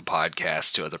out the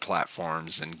podcast to other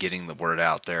platforms and getting the word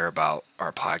out there about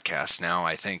our podcast. Now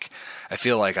I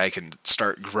feel like I can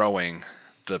start growing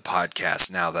the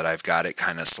podcast now that I've got it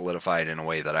kind of solidified in a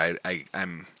way that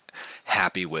I'm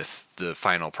happy with the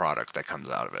final product that comes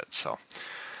out of it. So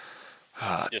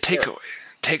Yes,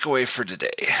 takeaway for today,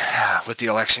 with the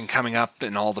election coming up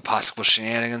and all the possible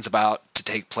shenanigans about to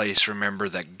take place, remember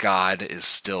that God is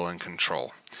still in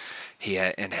control.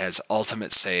 and has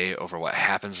ultimate say over what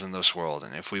happens in this world.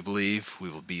 And if we believe, we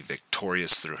will be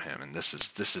victorious through him. And this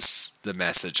is the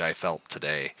message I felt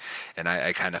today. And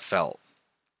I kind of felt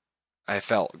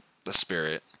the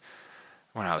Spirit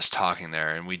when I was talking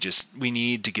there. And we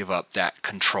need to give up that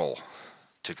control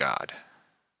to God.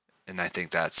 And I think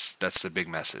that's the big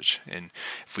message. And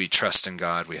if we trust in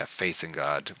God, we have faith in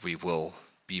God, we will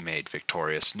be made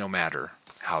victorious no matter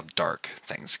how dark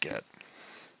things get.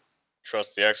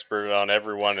 Trust the expert on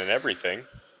everyone and everything.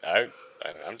 I'm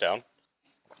down.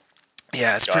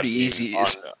 Yeah, it's God pretty being easy.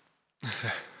 What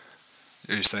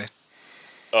are you saying?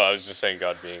 Oh, I was just saying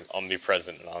God being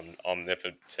omnipresent and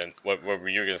omnipotent. What were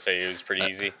you going to say? It was pretty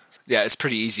easy? Yeah, it's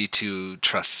pretty easy to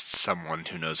trust someone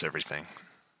who knows everything.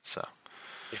 So,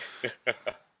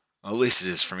 well, at least it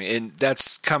is for me. And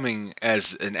that's coming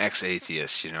as an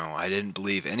ex-atheist, I didn't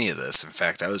believe any of this. In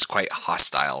fact, I was quite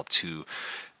hostile to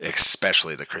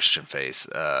especially the Christian faith,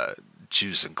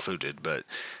 Jews included, but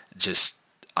just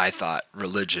I thought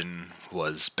religion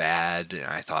was bad, and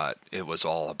I thought it was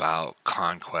all about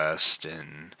conquest,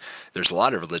 and there's a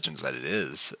lot of religions that it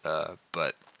is,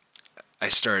 but I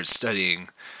started studying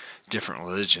different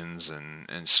religions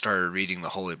and started reading the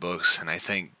holy books, and I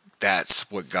think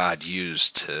that's what God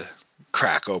used to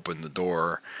crack open the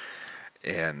door.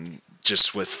 And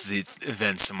just with the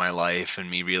events in my life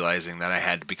and me realizing that I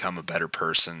had to become a better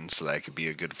person so that I could be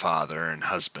a good father and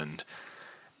husband,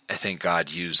 I think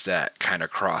God used that kind of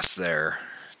cross there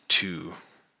to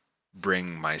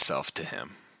bring myself to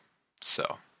him.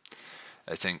 So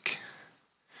I think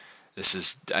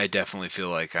I definitely feel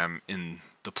like I'm in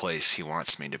the place he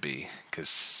wants me to be,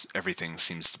 because everything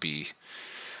seems to be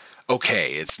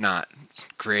okay. It's not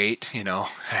great, I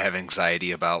have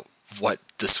anxiety about what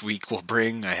this week will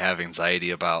bring. I have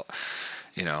anxiety about,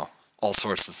 all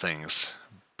sorts of things,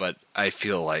 but I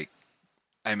feel like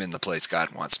I'm in the place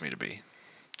God wants me to be.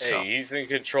 So. Hey, he's in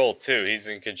control too. He's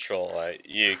in control.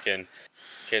 You can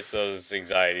kiss those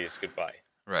anxieties goodbye.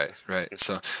 Right.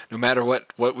 So no matter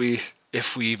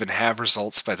if we even have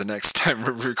results by the next time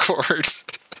we record,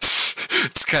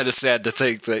 it's kind of sad to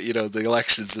think that, the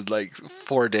election's in like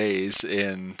 4 days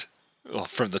and,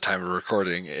 from the time of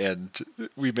recording, and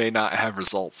we may not have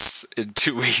results in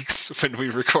 2 weeks when we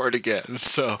record again.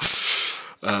 So,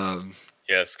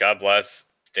 yes, God bless.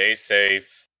 Stay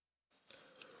safe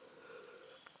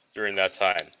during that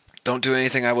time. Don't do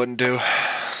anything I wouldn't do.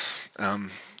 Although.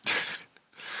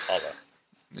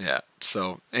 Yeah.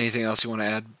 So, anything else you want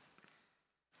to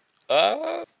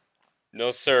add?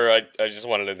 No, sir. I just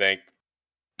wanted to thank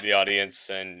the audience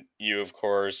and you, of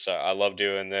course. I love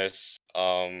doing this.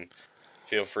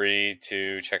 Feel free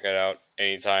to check it out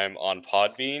anytime on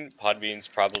Podbean. Podbean's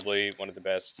probably one of the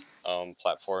best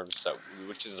platforms,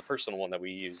 which is the personal one that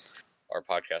we use our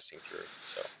podcasting through.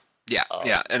 So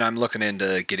yeah, and I'm looking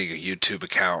into getting a YouTube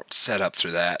account set up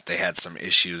through that. They had some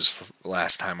issues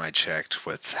last time I checked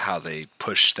with how they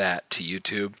push that to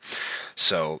YouTube.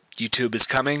 So YouTube is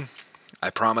coming. I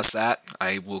promise that.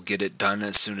 I will get it done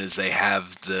as soon as they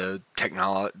have the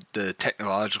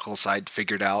technological side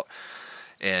figured out.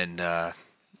 And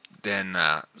then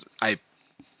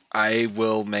I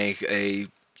will make a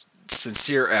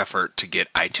sincere effort to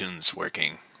get iTunes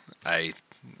working. I've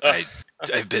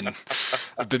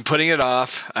been putting it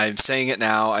off. I'm saying it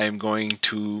now. I am going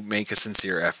to make a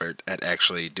sincere effort at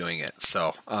actually doing it.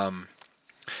 So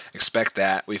expect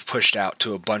that. We've pushed out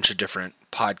to a bunch of different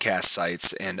podcast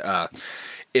sites, and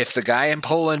if the guy in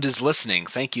Poland is listening,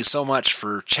 thank you so much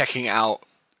for checking out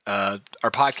our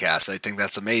podcast. I think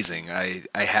that's amazing. I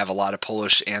have a lot of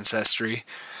Polish ancestry.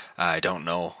 I don't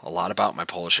know a lot about my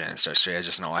Polish ancestry. I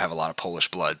just know I have a lot of Polish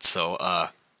blood. So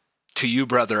to you,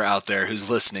 brother out there who's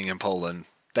listening in Poland,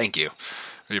 thank you.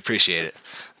 We appreciate it.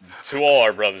 To all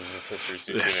our brothers and sisters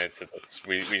who tune into this,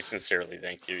 we sincerely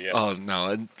thank you. Yeah. Oh, no,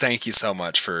 and thank you so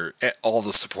much for all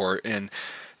the support. And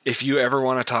if you ever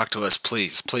want to talk to us,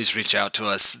 please reach out to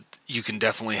us. You can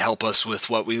definitely help us with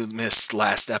what we missed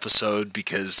last episode,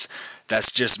 because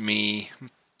that's just me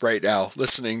right now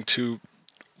listening to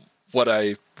what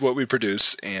we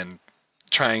produce and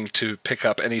trying to pick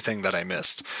up anything that I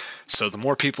missed. So the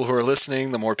more people who are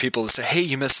listening, the more people that say, hey,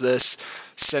 you missed this,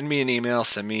 send me an email,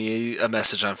 send me a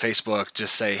message on Facebook,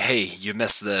 just say, hey, you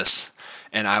missed this,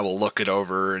 and I will look it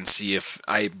over and see if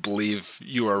I believe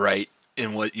you are right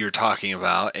in what you're talking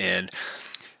about. And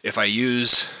if I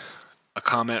use a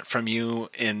comment from you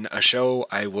in a show,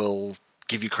 I will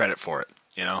give you credit for it.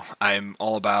 I'm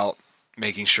all about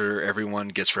making sure everyone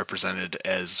gets represented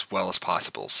as well as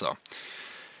possible. So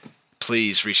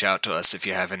please reach out to us if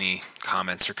you have any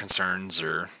comments or concerns,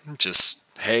 or just,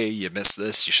 hey, you missed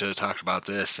this, you should have talked about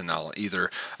this, and I'll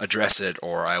either address it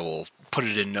or I will put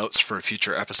it in notes for a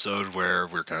future episode where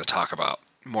we're going to talk about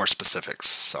more specifics.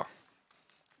 So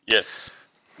Yes.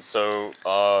 So,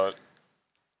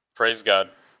 praise God.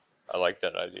 I like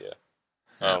that idea.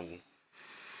 Yeah.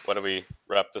 Why don't we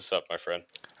wrap this up, my friend?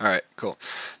 All right, cool.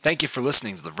 Thank you for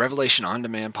listening to the Revelation On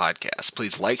Demand podcast.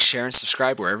 Please like, share, and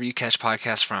subscribe wherever you catch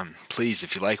podcasts from. Please,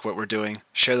 if you like what we're doing,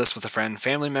 share this with a friend,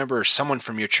 family member, or someone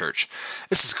from your church.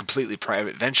 This is a completely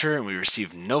private venture, and we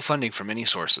receive no funding from any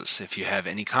sources. If you have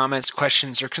any comments,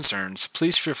 questions, or concerns,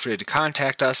 please feel free to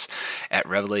contact us at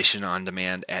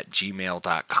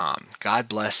revelationondemand@gmail.com. God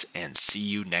bless, and see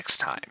you next time.